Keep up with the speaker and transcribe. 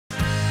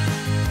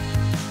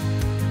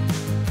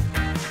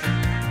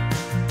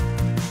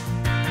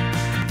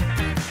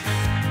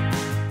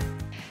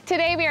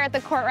Today we are at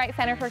the Kortright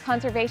Centre for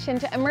Conservation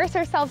to immerse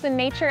ourselves in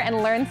nature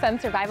and learn some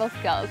survival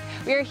skills.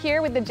 We are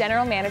here with the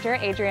General Manager,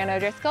 Adrienne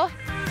O'Driscoll.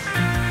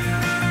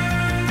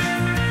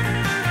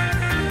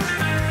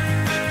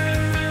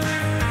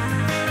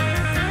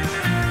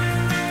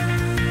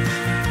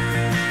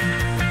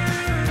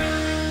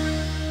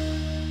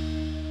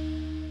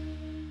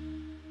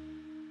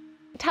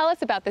 Tell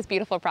us about this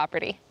beautiful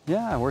property.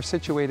 Yeah, we're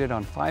situated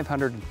on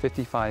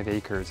 555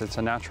 acres. It's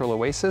a natural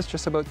oasis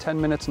just about 10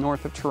 minutes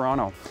north of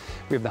Toronto.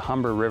 We have the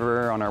Humber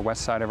River on our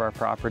west side of our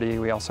property.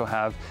 We also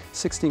have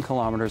 16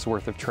 kilometers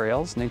worth of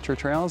trails, nature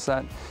trails,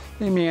 that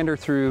they meander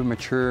through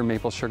mature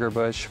maple sugar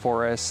bush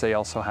forests. They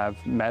also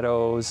have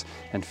meadows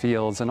and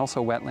fields and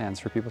also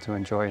wetlands for people to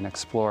enjoy and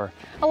explore.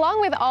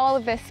 Along with all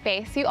of this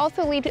space, you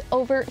also lead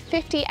over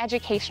 50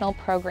 educational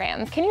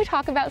programs. Can you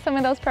talk about some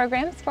of those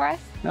programs for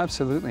us?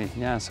 Absolutely,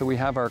 yeah. So we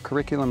have our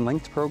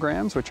curriculum-linked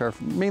programs, which are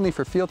mainly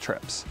for field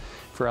trips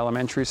for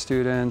elementary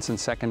students and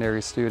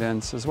secondary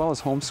students, as well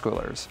as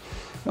homeschoolers.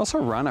 We also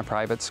run a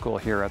private school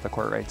here at the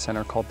Kortright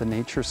Centre called the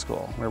Nature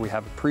School, where we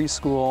have a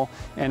preschool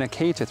and a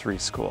K-3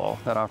 school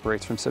that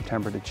operates from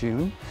September to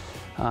June.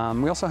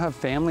 We also have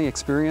family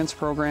experience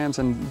programs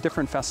and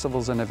different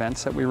festivals and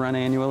events that we run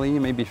annually.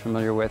 You may be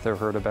familiar with or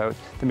heard about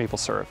the Maple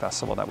Syrup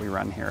Festival that we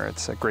run here.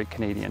 It's a great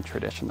Canadian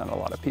tradition that a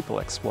lot of people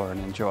explore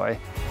and enjoy.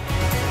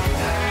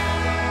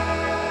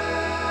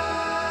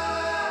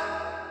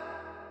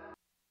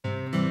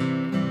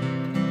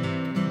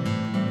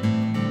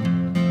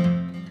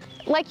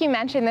 Like you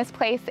mentioned, this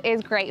place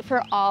is great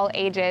for all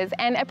ages,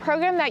 and a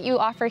program that you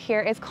offer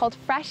here is called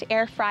Fresh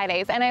Air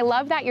Fridays, and I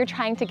love that you're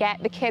trying to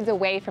get the kids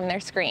away from their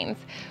screens.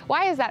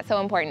 Why is that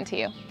so important to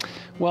you?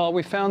 Well,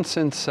 we found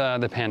since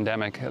the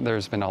pandemic,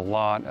 there's been a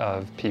lot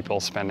of people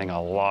spending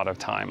a lot of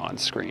time on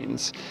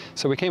screens.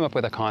 So we came up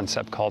with a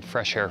concept called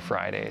Fresh Air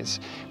Fridays,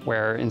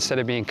 where instead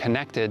of being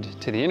connected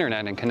to the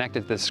internet and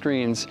connected to the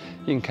screens,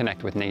 you can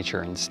connect with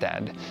nature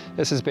instead.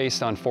 This is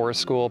based on forest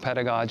school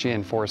pedagogy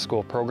and forest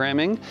school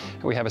programming.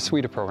 We have a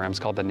suite of programs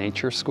called the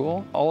Nature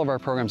School. All of our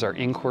programs are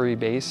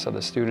inquiry-based, so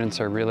the students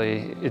are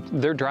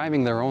they're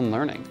driving their own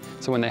learning.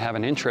 So when they have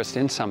an interest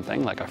in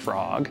something, like a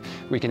frog,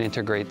 we can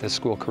integrate the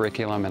school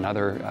curriculum and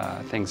other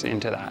things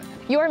into that.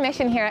 Your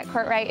mission here at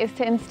Kortright is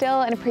to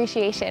instill an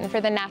appreciation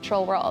for the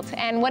natural world,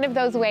 and one of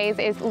those ways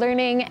is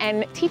learning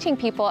and teaching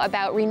people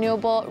about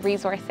renewable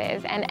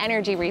resources and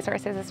energy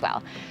resources as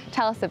well.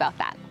 Tell us about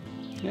that.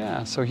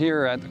 Yeah, so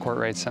here at the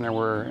Kortright Centre,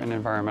 we're an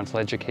environmental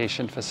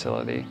education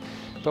facility,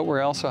 but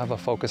we also have a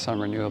focus on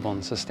renewable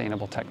and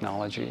sustainable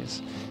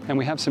technologies. And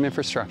we have some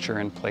infrastructure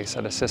in place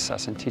that assists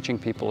us in teaching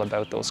people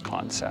about those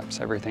concepts,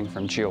 everything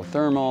from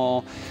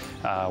geothermal,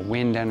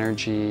 wind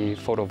energy,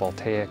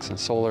 photovoltaics and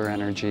solar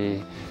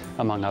energy,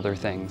 among other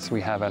things.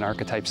 We have an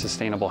archetype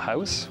sustainable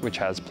house, which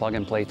has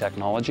plug-and-play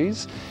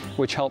technologies,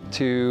 which help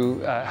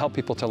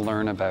people to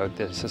learn about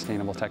the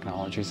sustainable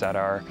technologies that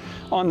are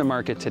on the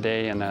market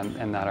today and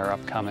that are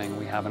upcoming.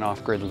 We have an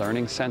off-grid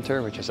learning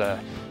center, which is a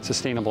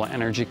sustainable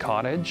energy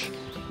cottage.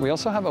 We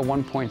also have a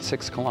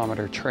 1.6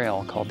 kilometer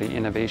trail called the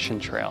Innovation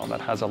Trail that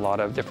has a lot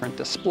of different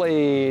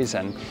displays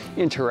and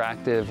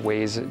interactive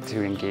ways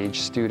to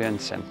engage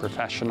students and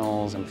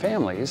professionals and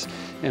families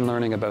in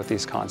learning about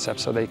these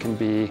concepts so they can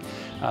be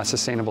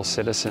sustainable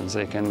citizens.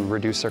 They can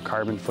reduce their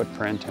carbon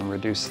footprint and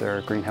reduce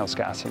their greenhouse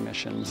gas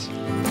emissions.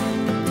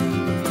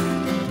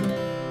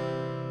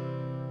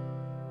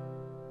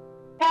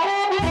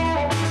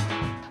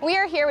 We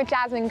are here with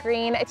Jasmine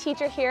Green, a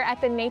teacher here at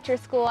the Nature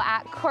School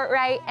at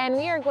Kortright, and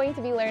we are going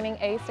to be learning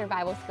a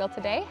survival skill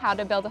today, how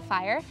to build a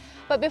fire.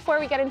 But before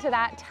we get into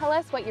that, tell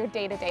us what your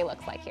day-to-day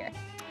looks like here.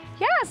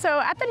 Yeah, so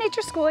at the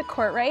Nature School at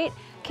Kortright,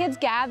 kids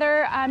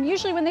gather.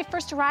 Usually when they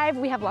first arrive,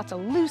 we have lots of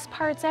loose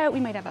parts out. We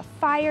might have a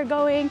fire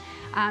going.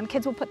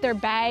 Kids will put their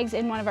bags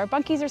in one of our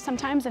bunkies or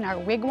sometimes in our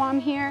wigwam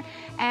here.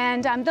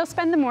 And they'll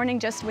spend the morning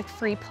just with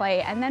free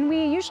play. And then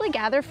we usually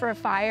gather for a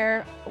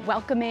fire,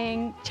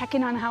 welcoming,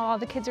 checking on how all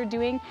the kids are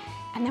doing.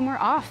 And then we're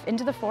off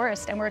into the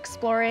forest and we're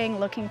exploring,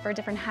 looking for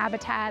different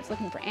habitats,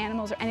 looking for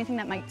animals or anything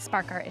that might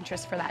spark our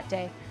interest for that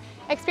day.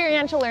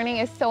 Experiential learning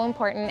is so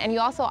important, and you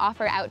also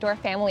offer outdoor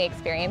family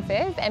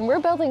experiences, and we're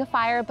building a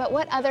fire, but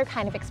what other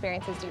kind of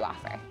experiences do you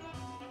offer?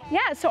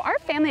 Yeah, so our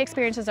family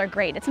experiences are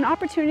great. It's an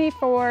opportunity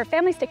for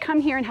families to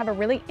come here and have a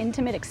really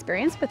intimate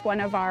experience with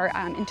one of our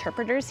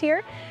interpreters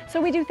here.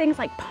 So we do things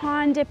like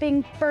pond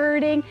dipping,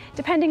 birding.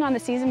 Depending on the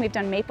season, we've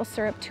done maple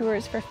syrup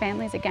tours for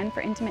families, again,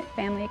 for intimate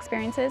family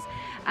experiences.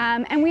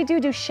 And we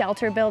do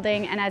shelter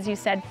building and, as you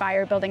said,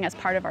 fire building as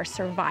part of our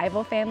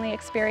survival family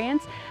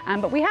experience.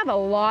 But we have a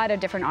lot of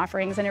different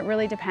offerings, and it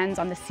really depends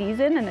on the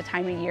season and the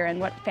time of year and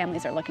what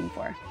families are looking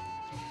for.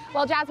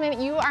 Well, Jasmine,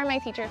 you are my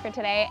teacher for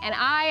today, and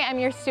I am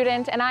your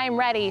student, and I am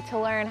ready to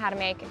learn how to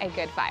make a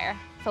good fire.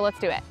 So let's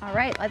do it. All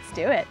right, let's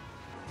do it.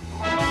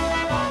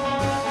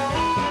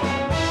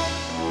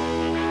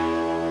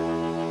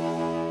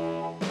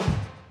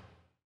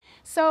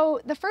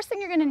 So the first thing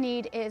you're gonna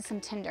need is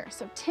some tinder.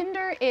 So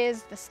tinder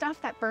is the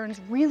stuff that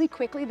burns really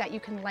quickly that you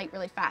can light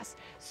really fast.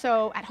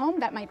 So at home,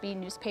 that might be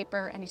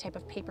newspaper, any type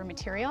of paper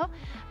material.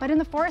 But in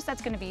the forest,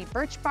 that's gonna be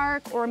birch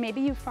bark, or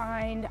maybe you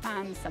find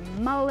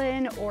some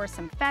mullein or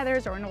some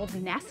feathers or an old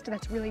nest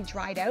that's really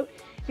dried out.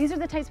 These are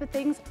the types of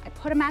things, I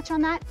put a match on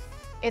that,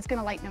 it's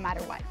gonna light no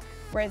matter what.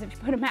 Whereas if you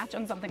put a match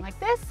on something like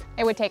this,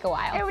 It would take a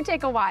while. it would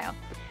take a while.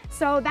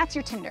 So that's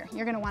your tinder.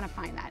 You're gonna wanna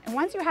find that. And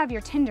once you have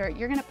your tinder,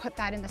 you're gonna put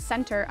that in the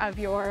center of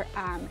your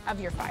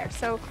fire.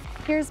 So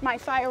here's my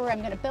fire where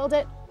I'm gonna build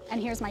it, and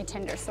here's my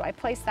tinder. So I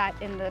place that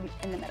in the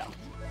middle.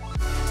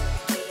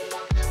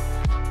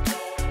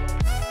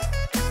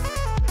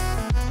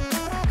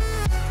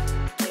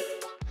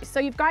 So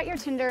you've got your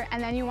tinder,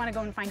 and then you want to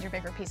go and find your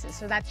bigger pieces.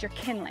 So that's your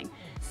kindling.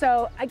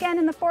 So again,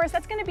 in the forest,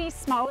 that's going to be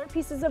smaller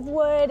pieces of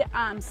wood,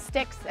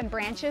 sticks and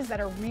branches that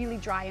are really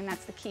dry, and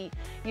that's the key.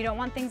 You don't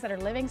want things that are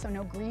living, so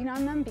no green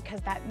on them,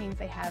 because that means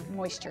they have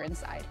moisture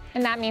inside.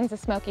 And that means a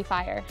smoky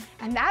fire.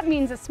 And that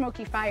means a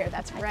smoky fire,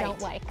 that's right. I don't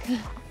like.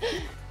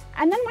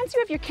 And then once you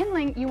have your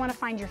kindling, you want to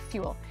find your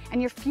fuel. And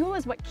your fuel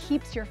is what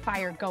keeps your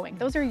fire going.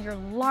 Those are your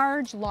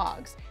large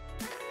logs.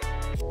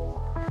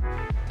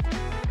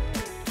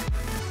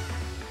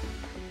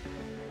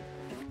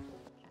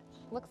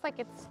 Looks like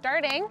it's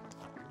starting.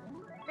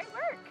 Great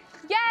work.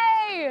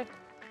 Yay!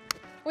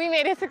 We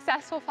made a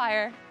successful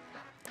fire.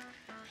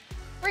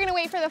 We're gonna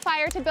wait for the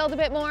fire to build a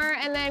bit more,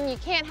 and then you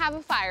can't have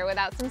a fire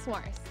without some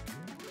s'mores.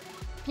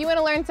 If you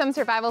wanna learn some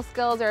survival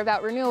skills or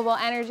about renewable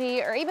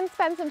energy, or even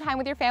spend some time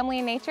with your family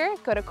in nature,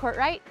 go to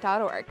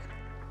kortright.org.